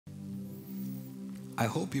I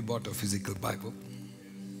hope you bought a physical Bible.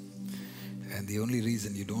 And the only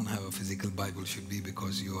reason you don't have a physical Bible should be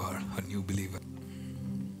because you are a new believer.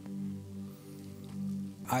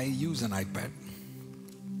 I use an iPad,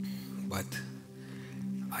 but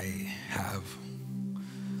I have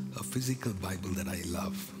a physical Bible that I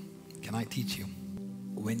love. Can I teach you?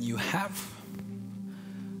 When you have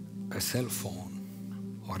a cell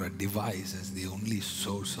phone or a device as the only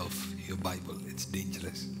source of your Bible, it's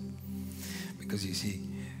dangerous. Because you see,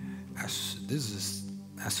 as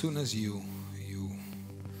soon as you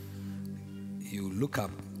look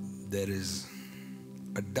up, there is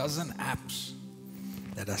a dozen apps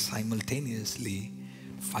that are simultaneously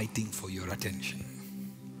fighting for your attention.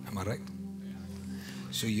 Am I right?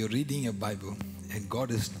 So you're reading your Bible and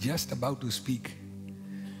God is just about to speak,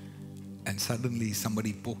 and suddenly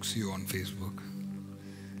somebody pokes you on Facebook.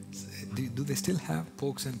 Do they still have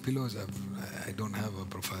pokes and pillows? I don't have a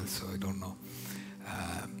profile, so I don't know.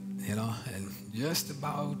 And just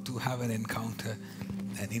about to have an encounter,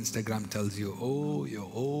 and Instagram tells you, oh, your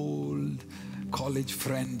old college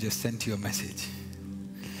friend just sent you a message.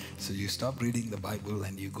 So you stop reading the Bible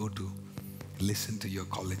and you go to listen to your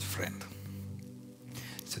college friend.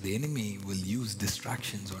 So the enemy will use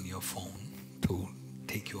distractions on your phone to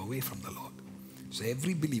take you away from the Lord. So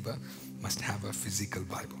every believer must have a physical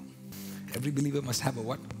Bible. Every believer must have a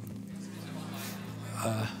what?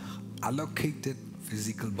 Allocated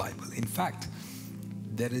physical Bible. In fact,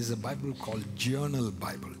 there is a Bible called Journal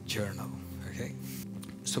Bible. Journal, okay?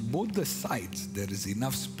 So both the sides, there is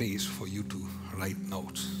enough space for you to write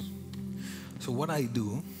notes. So what I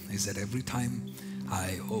do is that every time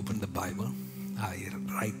I open the Bible, I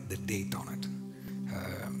write the date on it.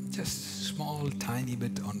 Just small, tiny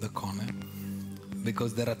bit on the corner.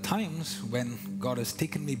 Because there are times when God has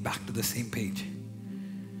taken me back to the same page.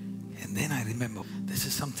 And then I remember, this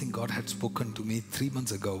is something God had spoken to me 3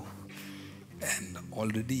 months ago. And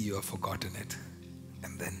already you have forgotten it.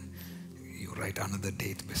 And then you write another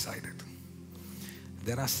date beside it.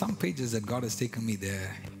 There are some pages that God has taken me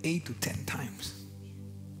there 8 to 10 times.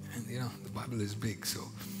 And the Bible is big,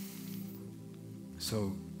 so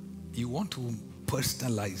you want to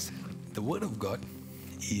personalize. The Word of God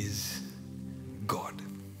is God.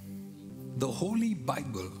 The Holy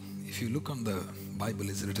Bible, if you look on the Bible,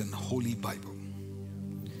 is written Holy Bible.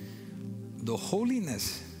 The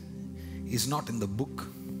holiness is not in the book.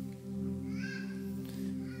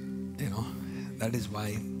 That is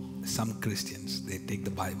why some Christians, they take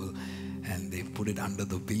the Bible and they put it under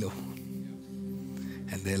the pillow.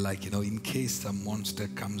 And they're like, in case some monster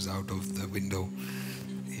comes out of the window,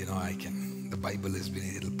 the Bible has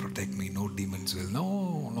been, it'll protect me, no demons will.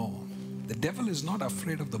 No. The devil is not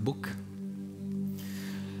afraid of the book.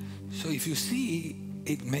 So if you see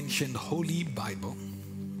it mentioned Holy Bible,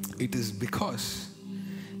 it is because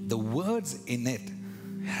the words in it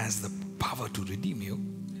has the power to redeem you.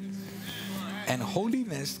 And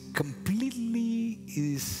holiness completely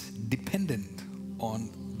is dependent on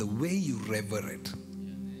the way you revere it.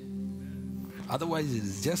 Otherwise, it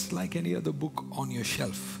is just like any other book on your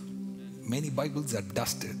shelf. Many Bibles are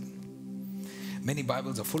dusted. Many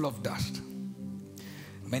Bibles are full of dust.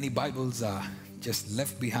 Many Bibles are just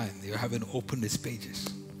left behind. You haven't opened its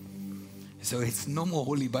pages. So it's no more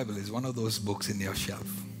Holy Bible. It's one of those books in your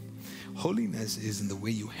shelf. Holiness is in the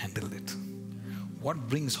way you handle it. What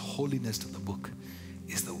brings holiness to the book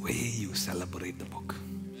is the way you celebrate the book.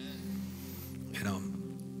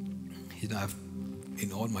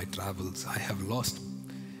 In all my travels, I have lost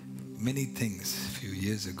many things. A few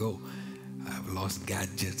years ago, I've lost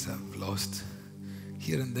gadgets. I've lost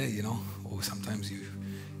here and there, or sometimes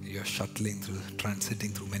you're shuttling through,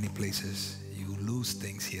 transiting through many places. You lose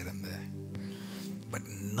things here and there. But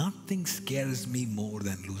nothing scares me more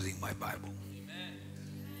than losing my Bible.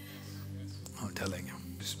 I'm telling you,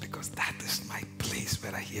 just because that is my place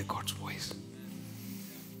where I hear God's voice.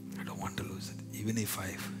 I don't want to lose it. Even if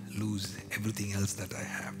I lose everything else that I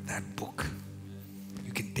have, that book,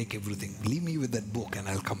 you can take everything. Leave me with that book and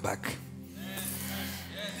I'll come back.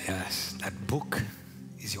 Yes, that book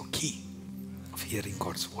is your key of hearing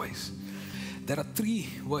God's voice. There are 3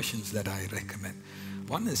 versions that I recommend.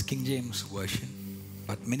 One is King James Version,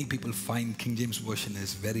 but many people find King James Version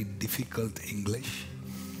is very difficult English.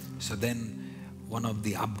 So then one of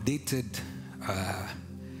the updated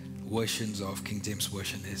versions of King James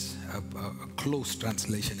Version is a close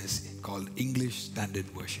translation is called English Standard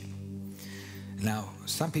Version. Now,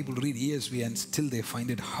 some people read ESV and still they find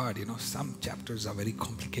it hard. Some chapters are very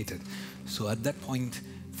complicated. So at that point,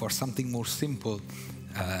 for something more simple,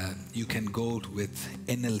 you can go with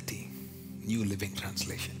NLT, New Living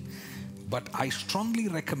Translation. But I strongly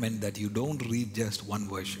recommend that you don't read just one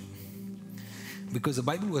version, because the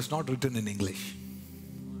Bible was not written in English.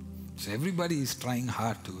 So everybody is trying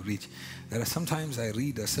hard to reach. There are sometimes I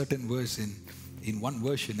read a certain verse in one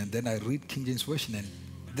version, and then I read King James Version, and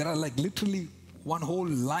there are like literally one whole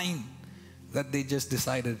line that they just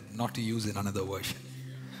decided not to use in another version.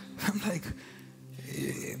 I'm like,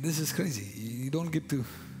 this is crazy. You don't get to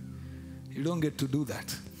do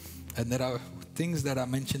that. And there are things that are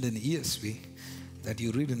mentioned in ESV that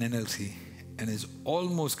you read in NLT and is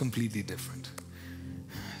almost completely different.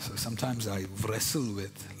 So sometimes I wrestle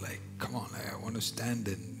with, like, come on, I want to stand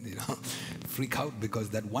and, freak out, because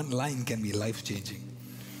that one line can be life-changing.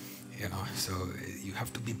 So you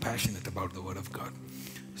have to be passionate about the Word of God.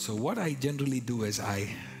 So what I generally do is I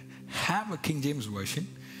have a King James Version,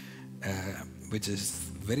 which is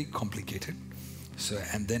very complicated. So,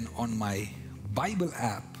 and then on my Bible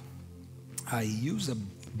app, I use a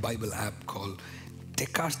Bible app called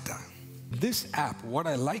Tekarta. This app, what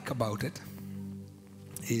I like about it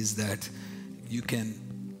is that you can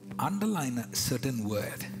underline a certain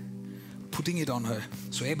word, putting it on her.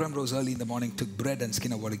 So Abraham rose early in the morning, took bread and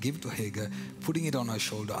skin of water, gave it to Hagar, putting it on her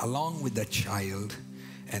shoulder along with the child,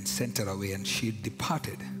 and sent her away. And she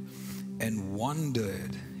departed and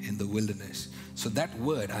wandered in the wilderness. So that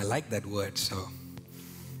word, I like that word. So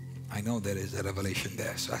I know there is a revelation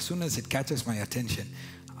there. So as soon as it catches my attention,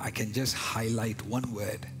 I can just highlight one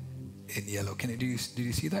word in yellow. Did you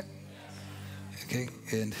see that? Okay,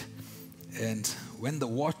 and when the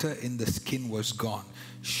water in the skin was gone,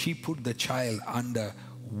 she put the child under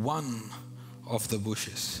one of the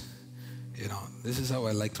bushes. This is how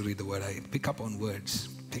I like to read the word. I pick up on words,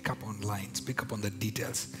 pick up on lines, pick up on the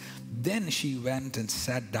details. Then she went and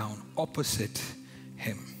sat down opposite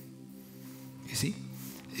him. You see,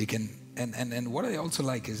 you can, and what I also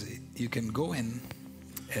like is you can go in,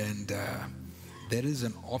 and there is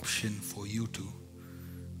an option for you to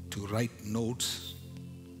write notes.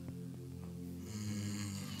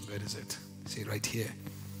 Where is it? See, right here.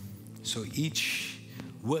 So each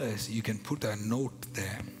verse, you can put a note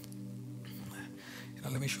there.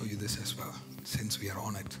 Let me show you this as well, since we are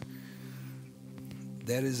on it.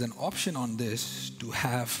 There is an option on this to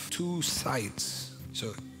have two sides.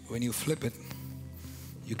 So when you flip it,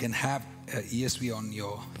 you can have ESV on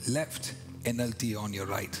your left, NLT on your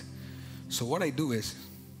right. So what I do is,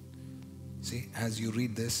 see, as you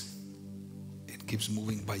read this, it keeps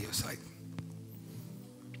moving by your side.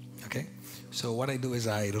 Okay? So what I do is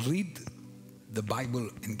I read the Bible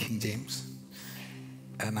in King James,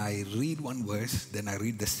 and I read one verse, then I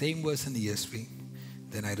read the same verse in ESV,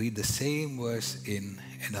 then I read the same verse in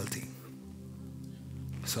NLT.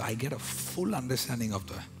 So I get a full understanding of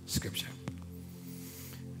the scripture.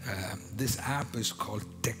 This app is called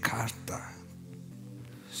Tekarta.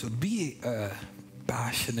 So be a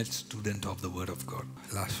passionate student of the Word of God.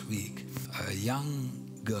 Last week, a young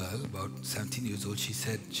girl, about 17 years old, she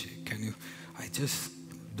said, I just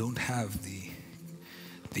don't have the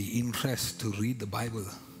interest to read the Bible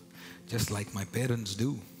just like my parents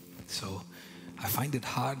do. So I find it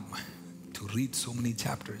hard to read so many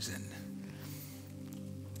chapters.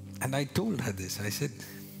 And I told her this. I said,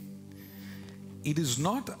 it is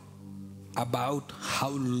not about how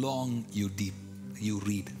long you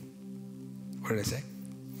read. What did I say?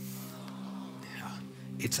 Yeah.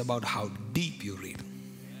 It's about how deep you read.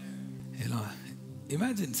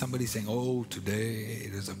 Imagine somebody saying, oh, today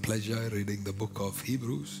it is a pleasure reading the book of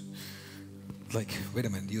Hebrews. Like, wait a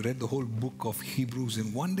minute, you read the whole book of Hebrews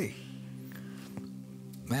in one day.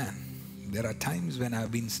 Man, there are times when I've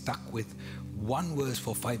been stuck with one verse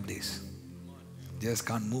for 5 days. Just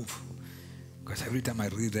can't move. Because every time I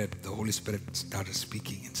read it, the Holy Spirit started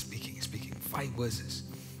speaking and speaking and speaking. 5 verses.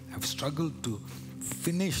 I've struggled to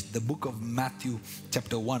finish the book of Matthew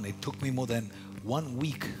chapter 1. It took me more than 1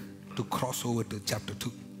 week to cross over to chapter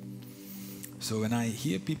 2. So when I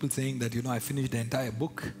hear people saying that, I finished the entire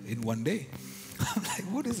book in one day, I'm like,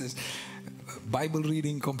 what is this? Bible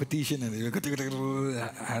reading competition, and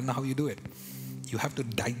I don't know how you do it. You have to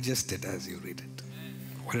digest it as you read it.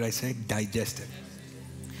 What did I say? Digest it.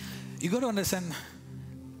 You got to understand,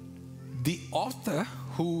 the author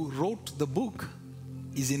who wrote the book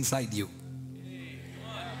is inside you.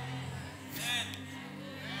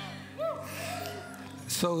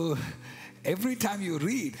 So every time you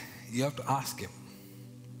read, you have to ask him,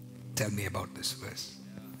 tell me about this verse.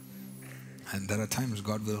 And there are times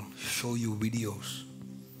God will show you videos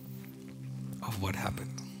of what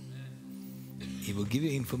happened. He will give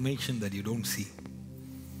you information that you don't see,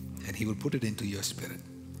 and He will put it into your spirit,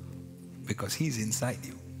 because He's inside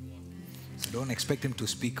you. So don't expect Him to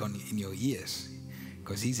speak in your ears,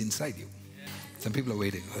 because He's inside you. Some people are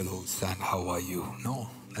waiting. Hello, son, how are you? No,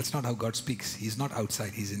 that's not how God speaks. He's not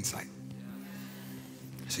outside, He's inside.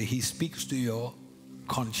 So He speaks to your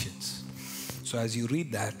conscience. So as you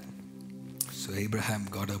read that, so Abraham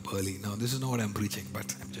got up early. Now, this is not what I'm preaching,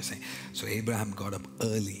 but I'm just saying. So Abraham got up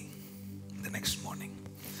early the next morning.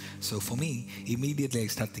 So for me, immediately I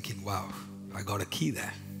start thinking, wow, I got a key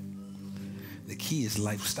there. The key is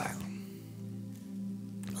lifestyle.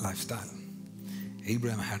 Lifestyle.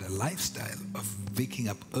 Abraham had a lifestyle of waking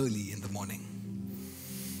up early in the morning.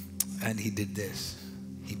 And he did this.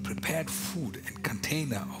 He prepared food and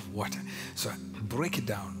container of water. So break it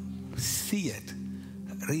down, see it,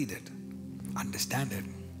 read it, understand it,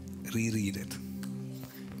 reread it,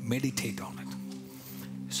 meditate on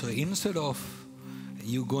it. So instead of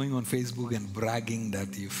you going on Facebook and bragging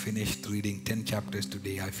that you finished reading 10 chapters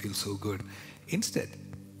today, I feel so good. Instead,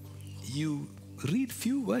 you read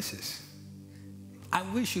few verses. I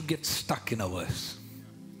wish you get stuck in a verse.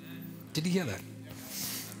 Did you hear that?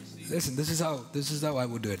 Listen, this is how I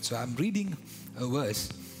would do it. So I'm reading a verse,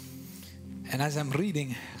 and as I'm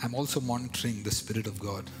reading, I'm also monitoring the Spirit of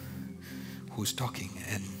God who's talking,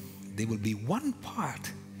 and there will be one part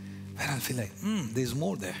where I'll feel like, there's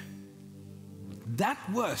more there. That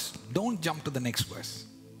verse, don't jump to the next verse.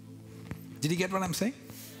 Did you get what I'm saying?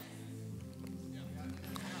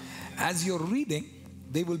 As you're reading,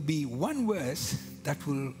 there will be one verse that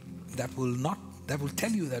will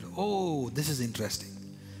tell you that, oh, this is interesting.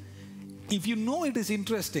 If you know it is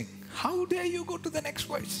interesting, how dare you go to the next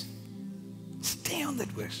verse? Stay on that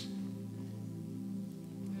verse.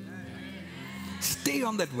 Stay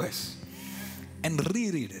on that verse and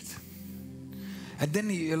reread it. And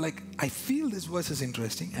then you're like, I feel this verse is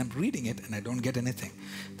interesting. I'm reading it and I don't get anything.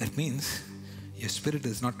 That means your spirit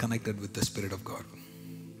is not connected with the Spirit of God.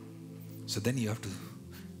 So then you have to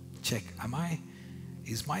check,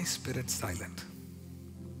 is my spirit silent?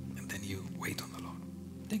 And then you wait on the Lord.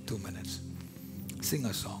 Take 2 minutes. Sing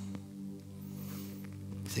a song.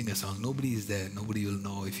 Sing a song. Nobody is there. Nobody will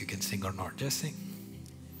know if you can sing or not. Just sing.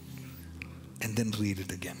 And then read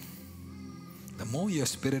it again. The more your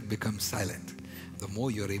spirit becomes silent, the more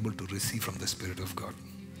you're able to receive from the Spirit of God.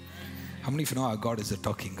 How many of you know our God is a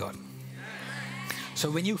talking God? So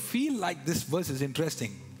when you feel like this verse is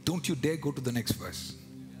interesting, don't you dare go to the next verse.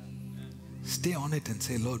 Stay on it and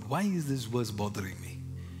say, Lord, why is this verse bothering me?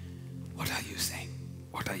 What are you saying?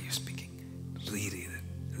 What are you speaking? Reread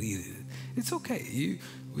it. Reread it. It's okay.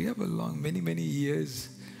 We have many years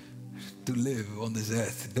to live on this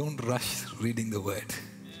earth. Don't rush reading the word.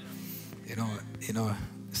 You know,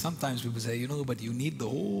 sometimes people say, but you need the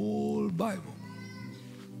whole Bible.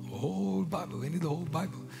 The whole Bible. We need the whole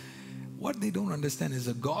Bible. What they don't understand is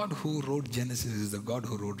the God who wrote Genesis is the God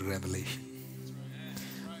who wrote Revelation.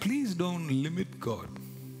 Please don't limit God.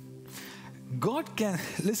 God can,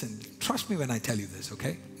 listen, trust me when I tell you this,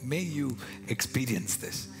 okay? May you experience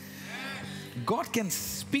this. God can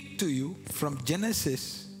speak to you from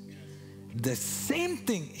Genesis, the same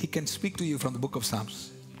thing He can speak to you from the book of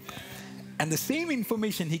Psalms. And the same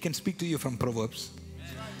information He can speak to you from Proverbs.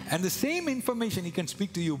 And the same information He can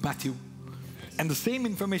speak to you, Matthew. And the same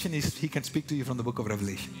information He can speak to you from the book of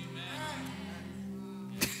Revelation.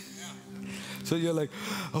 So you're like,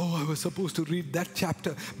 oh, I was supposed to read that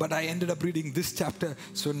chapter, but I ended up reading this chapter,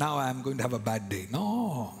 so now I'm going to have a bad day.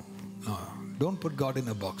 No. Don't put God in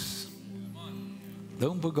a box.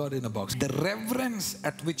 Don't put God in a box. The reverence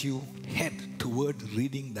at which you head toward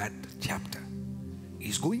reading that chapter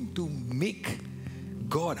is going to make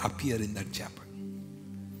God appear in that chapter.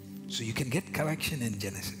 So you can get correction in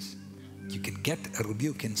Genesis. You can get a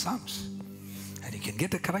rebuke in Psalms. And you can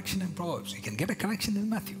get a correction in Proverbs. You can get a correction in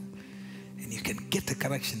Matthew. And you can get a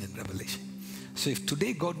correction in Revelation. So if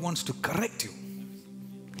today God wants to correct you,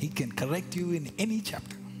 He can correct you in any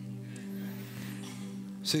chapter.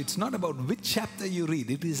 So it's not about which chapter you read.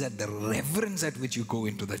 It is at the reverence at which you go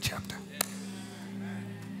into the chapter.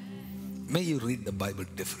 May you read the Bible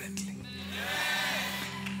differently.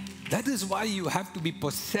 That is why you have to be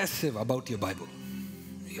possessive about your Bible.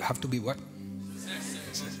 You have to be what?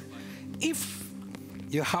 Possessive. If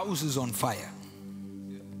your house is on fire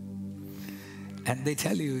and they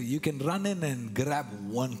tell you, you can run in and grab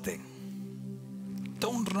one thing.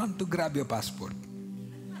 Don't run to grab your passport.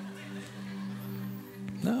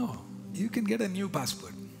 No, you can get a new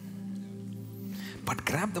passport. But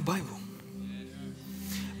grab the Bible.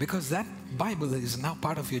 Because that Bible is now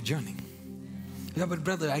part of your journey. Yeah, but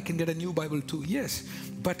brother, I can get a new Bible too. Yes,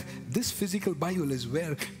 but this physical Bible is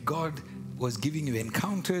where God was giving you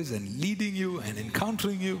encounters and leading you and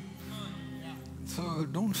encountering you. So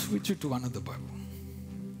don't switch it to another Bible.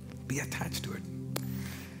 Be attached to it.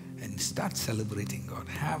 and start celebrating God.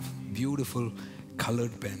 Have beautiful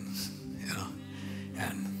colored pens, you know,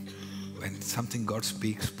 and when something God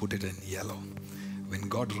speaks, put it in yellow. When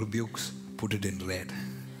God rebukes, put it in red.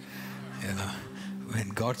 You know, when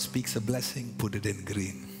God speaks a blessing, put it in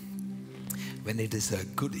green. When it is a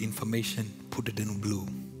good information, put it in blue.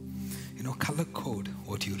 You know, color code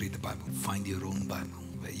what you read the Bible. Find your own Bible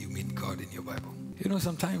where you meet God in your Bible. You know,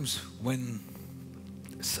 sometimes when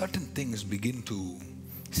certain things begin to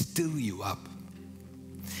stir you up,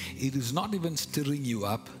 it is not even stirring you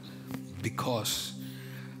up because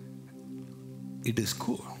it is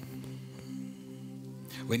cool.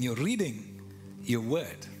 When you're reading your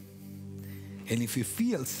word, and if you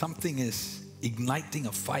feel something is igniting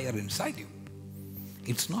a fire inside you,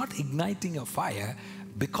 it's not igniting a fire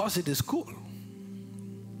because it is cool.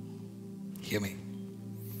 Hear me.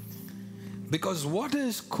 Because what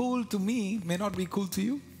is cool to me may not be cool to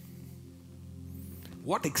you.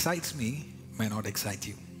 What excites me may not excite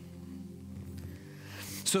you.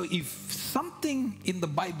 So if something in the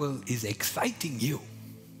Bible is exciting you,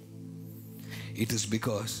 it is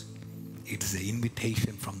because it is an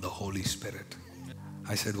invitation from the Holy Spirit.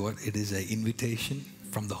 I said what? It is an invitation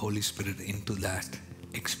from the Holy Spirit into that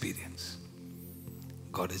experience.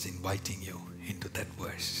 God is inviting you into that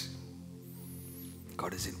verse.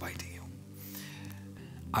 God is inviting you.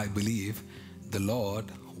 I believe the Lord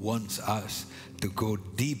wants us to go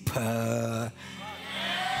deeper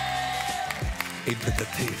into the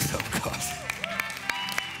things of God.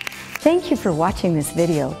 Thank you for watching this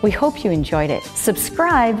video. We hope you enjoyed it.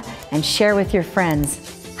 Subscribe and share with your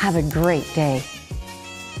friends. Have a great day.